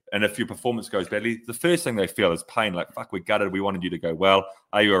care. And if your performance goes badly, the first thing they feel is pain. Like, fuck, we're gutted. We wanted you to go well.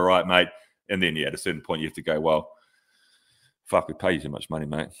 Are you all right, mate? And then, at a certain point, you have to go, well, fuck, we pay you too much money,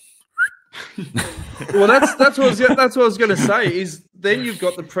 mate. Well, that's what I was going to say. Is then you've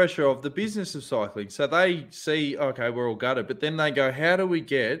got the pressure of the business of cycling. So they see, okay, we're all gutted, but then they go, how do we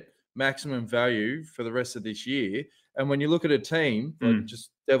get maximum value for the rest of this year? And when you look at a team, like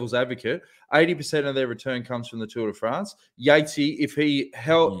just devil's advocate, 80% of their return comes from the Tour de France. Yatesy, if he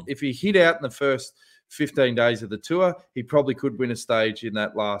hit out in the first 15 days of the tour, he probably could win a stage in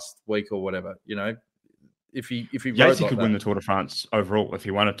that last week or whatever. If he Yatesy could win the Tour de France overall if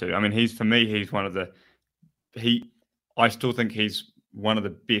he wanted to. I mean, he's one of the I still think he's one of the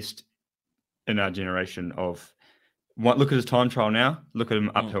best in our generation of what. Look at his time trial now. Look at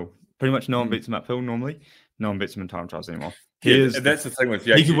him uphill. Pretty much no one beats him uphill normally. No one beats him in time trials anymore. That's the thing with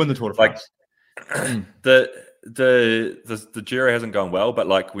Yatesy. He could win the Tour de France. The Giro hasn't gone well, but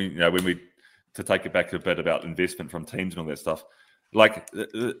like to take it back a bit about investment from teams and all that stuff, like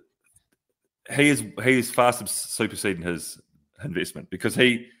he is far superseding his investment, because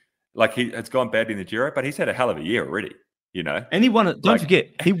it's gone badly in the Giro, but he's had a hell of a year already. And he won it. Don't forget,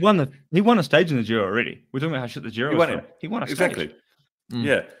 he won a stage in the Giro already. We're talking about how shit the Giro was. He won a stage. Exactly.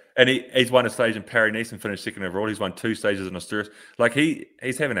 Yeah. And he's won a stage in Paris-Nice and finished second overall. He's won 2 stages in Asturias. Like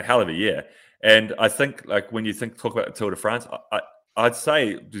he's having a hell of a year. And I think like when you talk about the Tour de France, I'd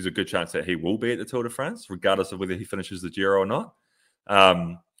say there's a good chance that he will be at the Tour de France, regardless of whether he finishes the Giro or not.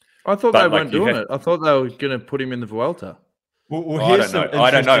 I thought they weren't doing it. I thought they were going to put him in the Vuelta. Well,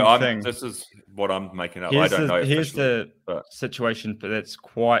 I don't know. This is what I'm making up. I don't know. Here's the situation, but that's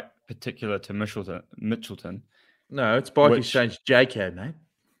quite particular to Mitchelton. No, it's Bike Exchange JCO, mate.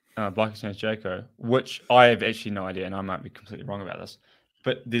 Bike Exchange JCO, which I have actually no idea, and I might be completely wrong about this.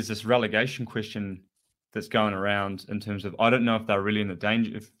 But there's this relegation question that's going around in terms of, I don't know if they're really in the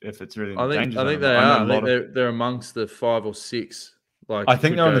danger, if it's really in the danger zone. I think they are. I think they're amongst the 5 or 6. Like, I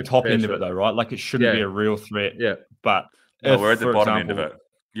think they're on the top end of it, though, right? Like, it shouldn't be a real threat. Yeah. But we're at the bottom end of it.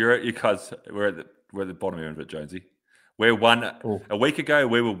 We're at the bottom end of it, Jonesy. We're a week ago,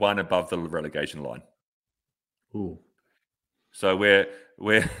 we were 1 above the relegation line. Ooh. So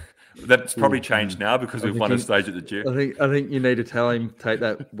that's probably changed now because we've won a stage at the Giro. I think you need to tell him take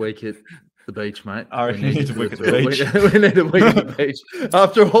that week at the beach, mate. We need a week at the beach. We need a week at the beach.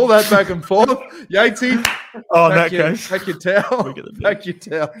 After all that back and forth, Yatesy. Pack your towel. Pack your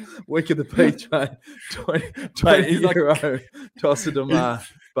towel. Week at the beach, mate. 20 euro. Toss it to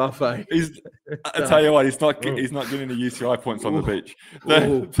buffet. I tell you what, he's not getting the UCI points on the beach.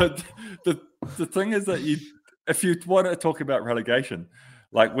 The thing is that if you want to talk about relegation,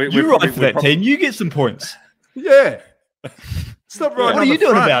 like you're right for that team, you get some points. Yeah. Stop right. What are you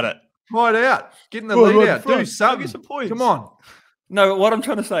doing about it? Right out. Getting the lead out. Do something. Get some points. Come on. No, what I'm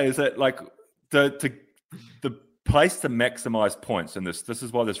trying to say is that like the place to maximize points, and this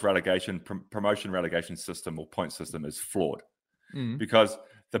is why this promotion relegation system or point system is flawed, because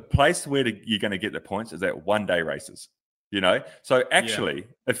the place where you're going to get the points is at 1-day races. So actually,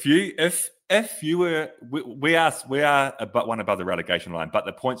 if you were, we are about 1 above the relegation line, but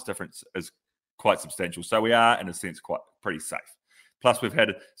the points difference is quite substantial. So we are, in a sense, pretty safe. Plus, we've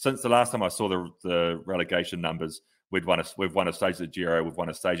had, since the last time I saw the relegation numbers, we've won a stage at Giro, we've won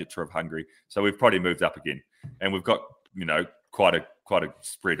a stage at Tour of Hungary, so we've probably moved up again, and we've got quite a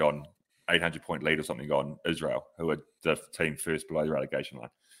spread on 800-point lead or something on Israel, who are the team first below the relegation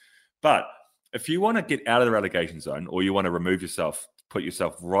line. But if you want to get out of the relegation zone, or you want to remove yourself, put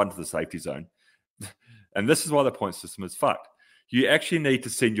yourself right into the safety zone, and this is why the point system is fucked. you actually need to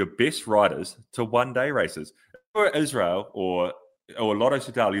send your best riders to one-day races. For Israel or Lotto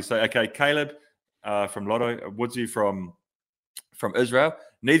Soudal, you say, okay, Caleb from Lotto, Woodsy from Israel,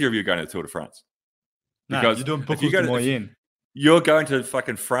 neither of you are going to the Tour de France. Because you're doing if you go to, you're going to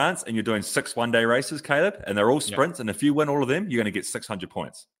fucking France and you're doing 6 one-day races, Caleb, and they're all sprints. And if you win all of them, you're going to get 600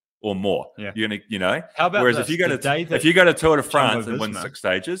 points or more. Yeah. You're going to, How about whereas this? if you go to Tour de France and win Visma, 6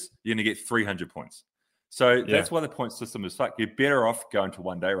 stages, you're going to get 300 points. So that's why the point system is fucked. You're better off going to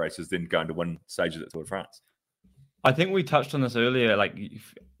one-day races than going to win stages at Tour de France. I think we touched on this earlier, like a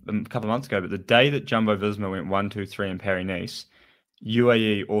couple of months ago, but the day that Jumbo Visma went 1, 2, 3 in Paris-Nice,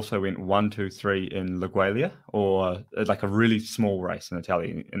 UAE also went 1, 2, 3 in Ligueglia, or like a really small race in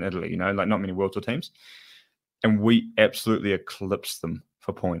Italy, like not many World Tour teams. And we absolutely eclipsed them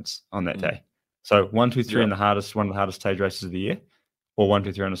for points on that day. So 1, 2, 3 in one of the hardest stage races of the year, or 1,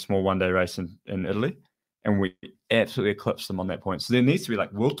 2, 3 on a small one-day race in Italy. And we absolutely eclipsed them on that point. So there needs to be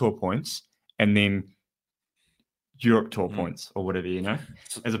like World Tour points and then Europe Tour points or whatever,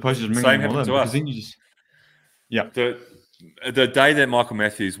 as opposed to just same happened to us. Then you just, the day that Michael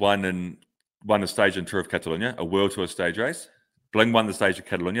Matthews won the stage in Tour of Catalonia, a World Tour stage race, Bling won the stage of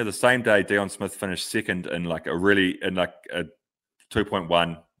Catalonia. The same day, Dion Smith finished second in a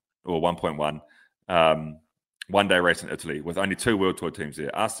 2.1 or 1.1 one-day race in Italy with only 2 World Tour teams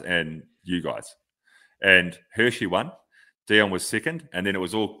there, us and you guys. And Hershey won, Dion was second, and then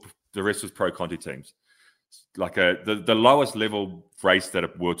the rest was Pro Conti teams. Like the lowest level race that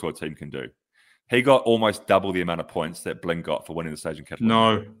a World Tour team can do. He got almost double the amount of points that Bling got for winning the stage in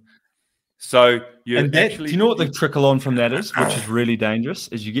Catalonia. No. So do you know what the trickle on from that is, which is really dangerous,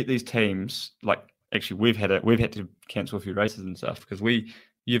 is you get these teams, like actually we've had to cancel a few races and stuff because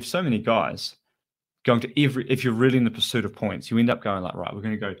you have so many guys going to if you're really in the pursuit of points, you end up going like, right, we're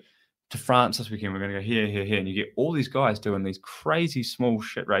going to go to France this weekend, we're going to go here, and you get all these guys doing these crazy small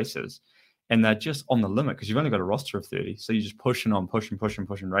shit races. And they're just on the limit because you've only got a roster of 30. So you're just pushing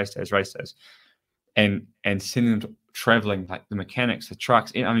race days, and sending them to traveling, like the mechanics, the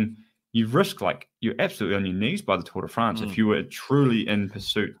trucks. I mean, you risk you're absolutely on your knees by the Tour de France. If you were truly in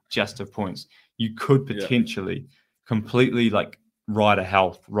pursuit just of points, you could potentially completely ride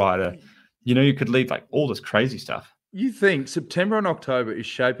you could lead all this crazy stuff. You think September and October is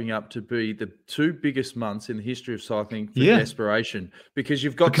shaping up to be the 2 biggest months in the history of cycling for desperation because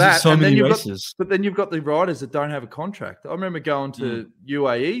you've got so many races. But then you've got the riders that don't have a contract. I remember going to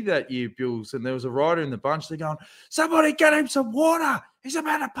UAE that year, Bills, and there was a rider in the bunch. They're going, somebody get him some water. He's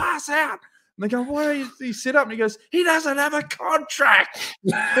about to pass out. And they go, why don't you sit up? And he goes, he doesn't have a contract.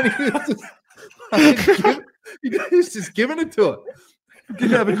 He's just giving it to it. He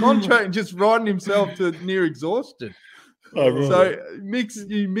didn't have a contract and just riding himself to near exhaustion. So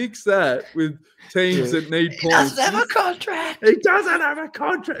you mix that with teams that need points. He doesn't have a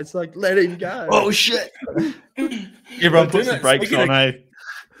contract. It's like, let him go. Oh, shit. Everyone puts the brakes on,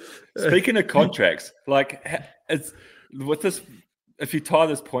 Speaking of contracts, it's with this, if you tie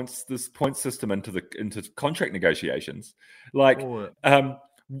this point system into contract negotiations,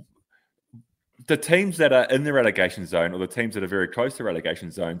 the teams that are in the relegation zone or the teams that are very close to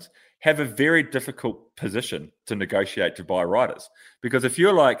relegation zones have a very difficult position to negotiate to buy riders. Because if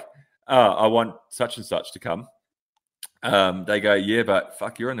you're like, I want such and such to come, they go, yeah, but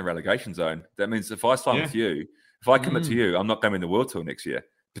fuck, you're in the relegation zone. That means if I sign with you, if I commit to you, I'm not going in the World Tour next year,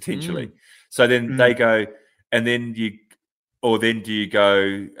 potentially. So then they go, and then do you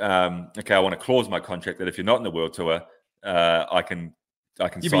go, okay, I want to clause my contract that if you're not in the World Tour, I can sign.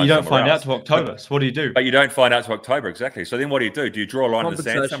 But you don't find out to October. So what do you do? But you don't find out to October, exactly. So then what do you do? Do you draw a line in the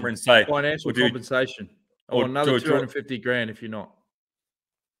sand somewhere and say financial compensation or another 250 grand if you're not?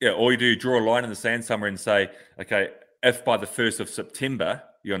 Yeah, or you draw a line in the sand somewhere and say, okay, if by the 1st of September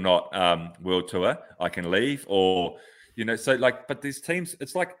you're not World Tour, I can leave, or but these teams,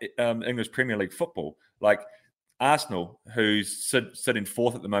 it's like English Premier League football, like Arsenal, who's sitting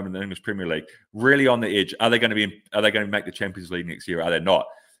 4th at the moment in the English Premier League, really on the edge. Are they going to make the Champions League next year? Are they not?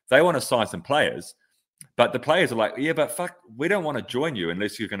 They want to sign some players, but the players are like, yeah, but fuck, we don't want to join you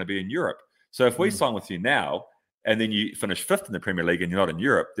unless you're going to be in Europe. So if we sign with you now, and then you finish 5th in the Premier League and you're not in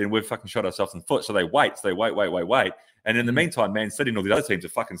Europe, then we've fucking shot ourselves in the foot. So they wait. And in the meantime, Man City and all the other teams are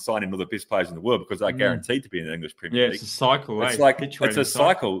fucking signing all the best players in the world because they're guaranteed to be in the English Premier League. Yeah, it's a cycle. It's a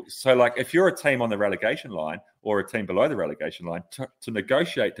cycle. So if you're a team on the relegation line or a team below the relegation line, to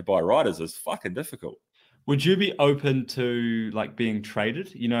negotiate to buy riders is fucking difficult. Would you be open to being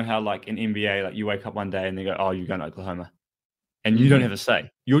traded? You know how in NBA, you wake up one day and they go, oh, you're going to Oklahoma. And you don't have a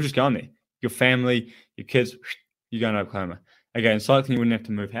say. You're just going there. Your family, your kids, you're going to Oklahoma. Okay, in cycling, you wouldn't have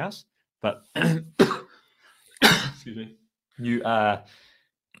to move house, but excuse me. You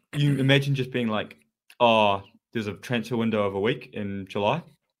imagine just being like, oh, there's a transfer window of a week in July.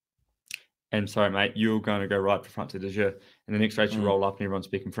 And sorry, mate, you're going to go right for France de Jeu. And the next race you roll up and everyone's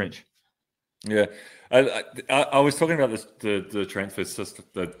speaking French. Yeah. I was talking about this, the transfer system,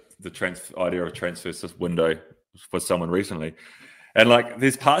 the transfer idea of a transfer system window for someone recently. And like,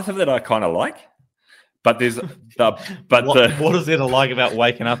 there's parts of it I kind of like, but there's what is there to like about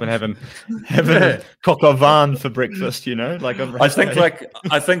waking up and having coq au vin for breakfast? You know, like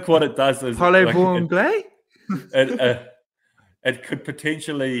I think what it does is Parlez-vous anglais? It could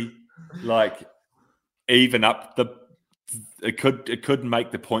potentially like even up it could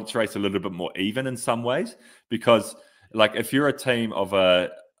make the points race a little bit more even in some ways, because like if you're a team of a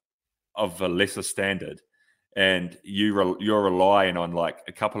lesser standard and you're relying on like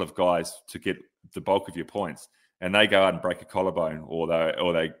a couple of guys to get the bulk of your points, and they go out and break a collarbone, or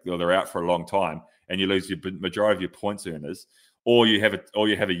they're out for a long time, and you lose your majority of your points earners, or you have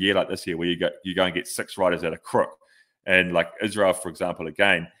a year like this year where you go and get 6 riders out of crook, and like Israel, for example,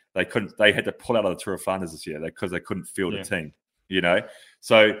 again, they had to pull out of the Tour of Flanders this year because they couldn't field a team, you know.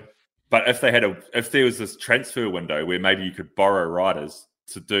 So, but if there was this transfer window where maybe you could borrow riders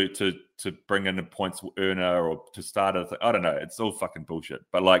to bring in a points earner or to start I don't know, it's all fucking bullshit.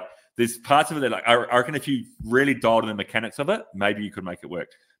 But like, there's parts of it that like I reckon if you really dialed in the mechanics of it, maybe you could make it work.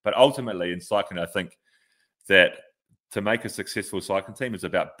 But ultimately in cycling, I think that to make a successful cycling team is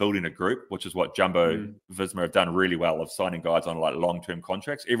about building a group, which is what Jumbo Visma have done really well, of signing guys on like long-term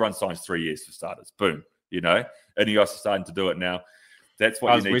contracts. Everyone signs 3 years for starters. Boom, you know. And you guys are starting to do it now. That's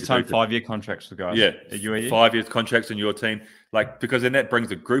what you need. We to signed do 5-year contracts for guys. Yeah, at UAE. 5 years contracts in your team, like, because then that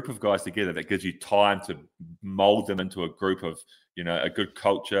brings a group of guys together that gives you time to mold them into a group of, you know, a good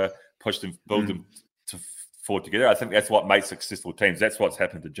culture, push them, build them forward together. I think that's what makes successful teams. That's what's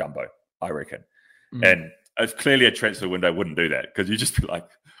happened to Jumbo, I reckon. And it's clearly a transfer window wouldn't do that, because you just be like,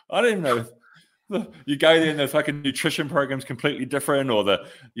 I don't even know. You go there and the fucking nutrition program's completely different, or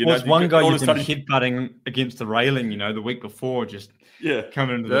there's one guy you've been headbutting against the railing, you know, the week before, just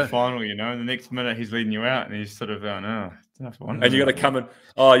coming into the final, you know, and the next minute he's leading you out, and he's sort of going, and you got to come in.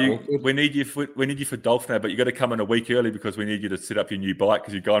 We need you for Dolphin, but you got to come in a week early because we need you to set up your new bike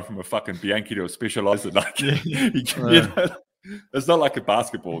because you're going from a fucking Bianchi to a Specialized. Like, you know, it's not like a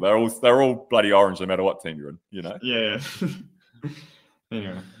basketball. They're all bloody orange no matter what team you're in. You know. Yeah.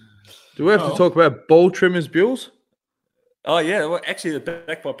 Anyway. Do we have to talk about ball trimmers bills? Oh yeah, well actually they're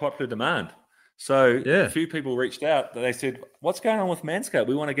back by popular demand. So a few people reached out. They said, "What's going on with Manscaped?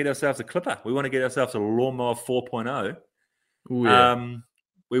 We want to get ourselves a clipper. We want to get ourselves a lawnmower 4.0. Ooh, yeah.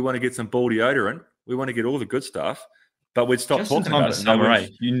 We want to get some ball deodorant. We want to get all the good stuff, but we'd stop talking about it. Summer,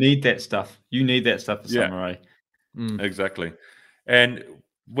 you need that stuff. You need that stuff for summer, Exactly. And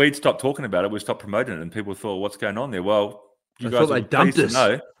we'd stop talking about it. We'd stop promoting it, and people thought, "What's going on there?" Well, you guys thought they dumped us.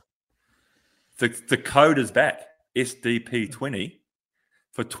 Know the code is back, SDP20,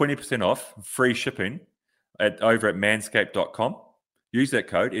 for 20% off, free shipping over at manscaped.com. Use that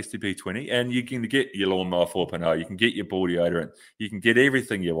code, SDP20, and you can get your lawnmower 4.0. You can get your ball deodorant. You can get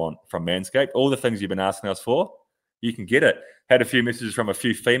everything you want from Manscaped. All the things you've been asking us for, you can get it. Had a few messages from a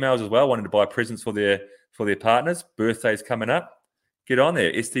few females as well, wanting to buy presents for their partners. Birthdays coming up. Get on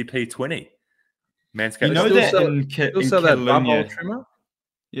there, SDP20. Manscaped. You know that in Catalonia. Trimmer?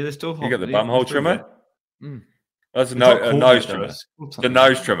 Yeah, they're still. You got the bumhole trimmer. That's a nose trimmer. The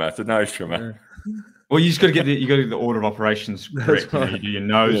nose trimmer. It's a nose trimmer. Yeah. Well, you just got to get the order of operations correct. Right. You do your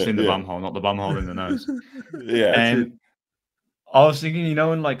nose in the bumhole, not the bumhole in the nose. And I was thinking, you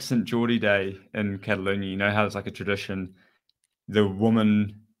know, in like St. Geordie Day in Catalonia, you know how it's like a tradition. The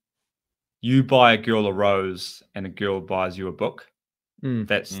woman, you buy a girl a rose, and a girl buys you a book.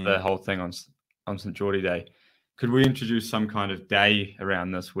 That's the whole thing on St. Geordie Day. Could we introduce some kind of day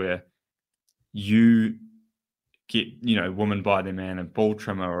around this where you get, you know, woman buy their man a ball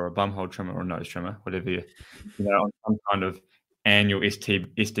trimmer or a bumhole trimmer or a nose trimmer, whatever you know, on some kind of annual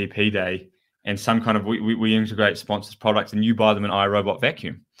SDP day, and some kind of we integrate sponsors products, and you buy them an iRobot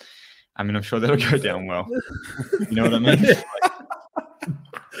vacuum. I mean, I'm sure that'll go down well. You know what I mean?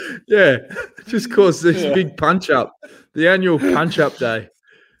 Yeah, just cause this big punch up, the annual punch up day.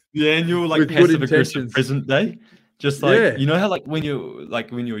 The annual like passive aggressive present day, just like you know how like when you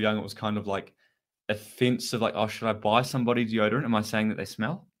were young, it was kind of like offensive, like, oh, should I buy somebody deodorant? Am I saying that they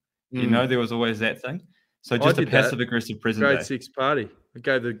smell? You know, there was always that thing. So just a passive aggressive present grade day. 6 party. I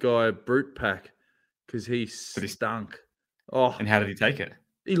gave the guy a brute pack because he stunk. Oh, and how did he take it?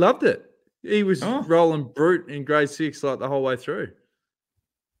 He loved it. He was rolling brute in grade 6 like the whole way through.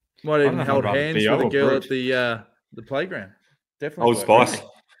 Might even held hands with a girl at the playground. Definitely. Old Spice.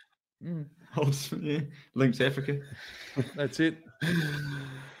 Yeah. Links Africa. That's it.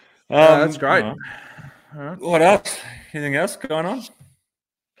 That's great. All All right. What else? Anything else going on?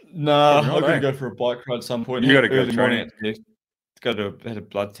 No, Probably not, I've got to eh? go for a bike ride at some point. You gotta go early morning. training. Had a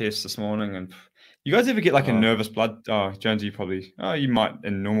blood test this morning, and you guys ever get like a nervous blood? Oh, Jonesy, you probably. Oh, you might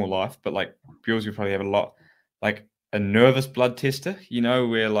in normal life, but like Bills, you probably have a lot. Like a nervous blood tester, you know,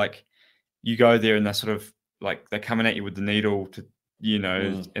 where like you go there and they're sort of like they're coming at you with the needle to, you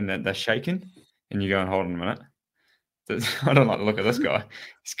know, and they're shaking, and you go and hold on a minute. I don't like the look of this guy.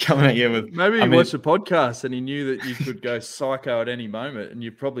 He's coming at you with. Maybe he watched the podcast and he knew that you could go psycho at any moment, and you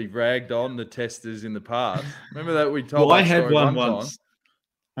probably ragged on the testers in the past. Remember that we told. Well, I that had story one time? once.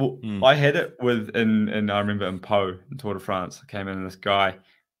 Well, I had it with in I remember in Pau in Tour de France. I came in and this guy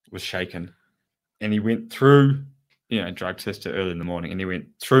was shaking, and he went through, you know, drug tester early in the morning, and he went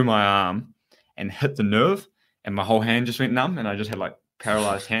through my arm and hit the nerve, and my whole hand just went numb, and I just had like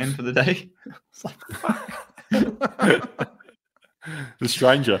paralyzed hand for the day. It's like, fuck. The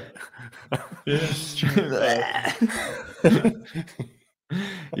stranger. Yeah.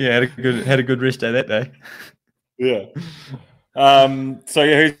 Yeah, had a good rest day that day. Yeah.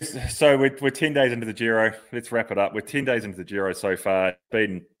 So we're 10 days into the Giro. Let's wrap it up. We're 10 days into the Giro so far.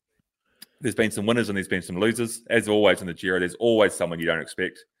 There's been some winners and there's been some losers. As always in the Giro, there's always someone you don't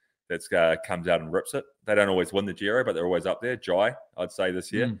expect that comes out and rips it. They don't always win the Giro, but they're always up there. Jai, I'd say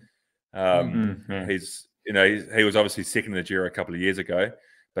this year. He's he was obviously second in the Giro a couple of years ago,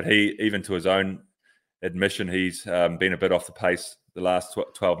 but he, even to his own admission, he's been a bit off the pace the last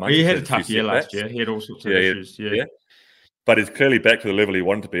 12 months. He had a tough year last year. He had all sorts of issues. Yeah. But he's clearly back to the level he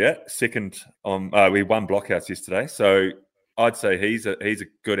wanted to be at. Second on, we won blockouts yesterday, so I'd say he's a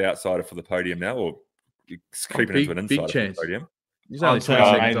good outsider for the podium now, or creeping into an insider for the podium. He's only 20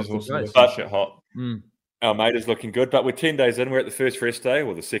 seconds off the pace. But shit hot. Our mate is looking good, but we're 10 days in. We're at the first rest day,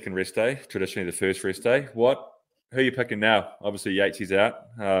 or the second rest day. Traditionally, the first rest day. Who are you picking now? Obviously, Yates is out,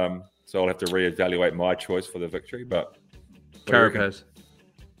 so I'll have to reevaluate my choice for the victory. But Carapaz.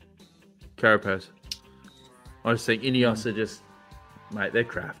 I just think Ineos are just, mate, they're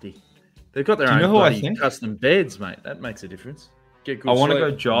crafty. They've got their own bloody custom beds, mate. That makes a difference. Get good. I want to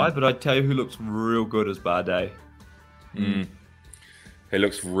go Jai, but I tell you who looks real good is Bardet. He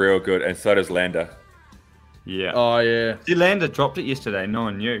looks real good, and so does Landa. Yeah. Oh, yeah. See, Landa dropped it yesterday. No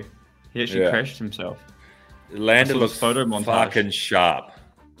one knew. He actually crashed himself. Landa looks fucking sharp.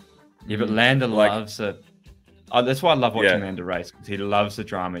 Yeah, but Landa loves it. Oh, that's why I love watching Landa race, because he loves the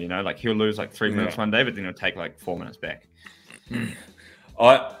drama, you know? Like, he'll lose like 3 minutes one day, but then he'll take like 4 minutes back.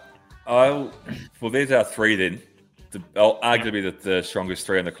 Well, there's our three then. Arguably the strongest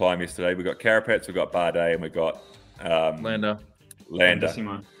three on the climb yesterday. We got Carapaz, we got Bardet, and we got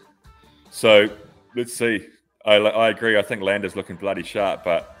Landa. So let's see. I agree. I think Landa's looking bloody sharp,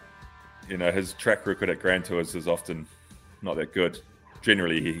 but you know his track record at Grand Tours is often not that good.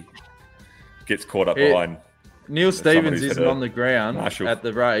 Generally, he gets caught up behind. Neil Stevens isn't on the ground at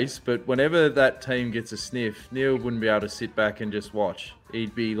the race, but whenever that team gets a sniff, Neil wouldn't be able to sit back and just watch.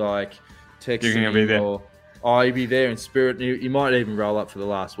 He'd be like texting be there. Or he'd be there in spirit. He might even roll up for the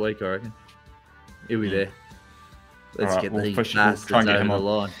last week, I reckon. He'll be there. Let's get these bastards over the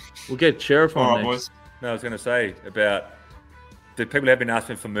line. We'll get Sheriff on next. No, I was going to say about the people have been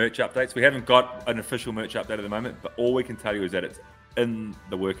asking for merch updates. We haven't got an official merch update at the moment, but all we can tell you is that it's in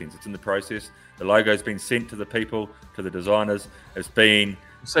the workings. It's in the process. The logo's been sent to the people, to the designers. It's been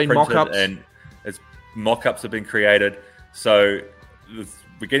printed mock-ups. and mock-ups have been created. So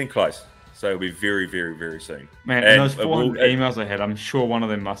we're getting close. So it'll be very, very, very soon. Man, and those 400 emails I had, I'm sure one of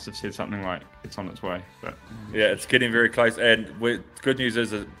them must have said something like, it's on its way. But yeah, it's getting very close. And good news is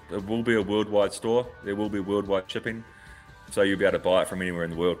that it will be a worldwide store. There will be worldwide shipping. So you'll be able to buy it from anywhere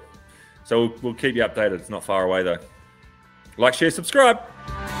in the world. So we'll keep you updated. It's not far away, though. Like, share, subscribe.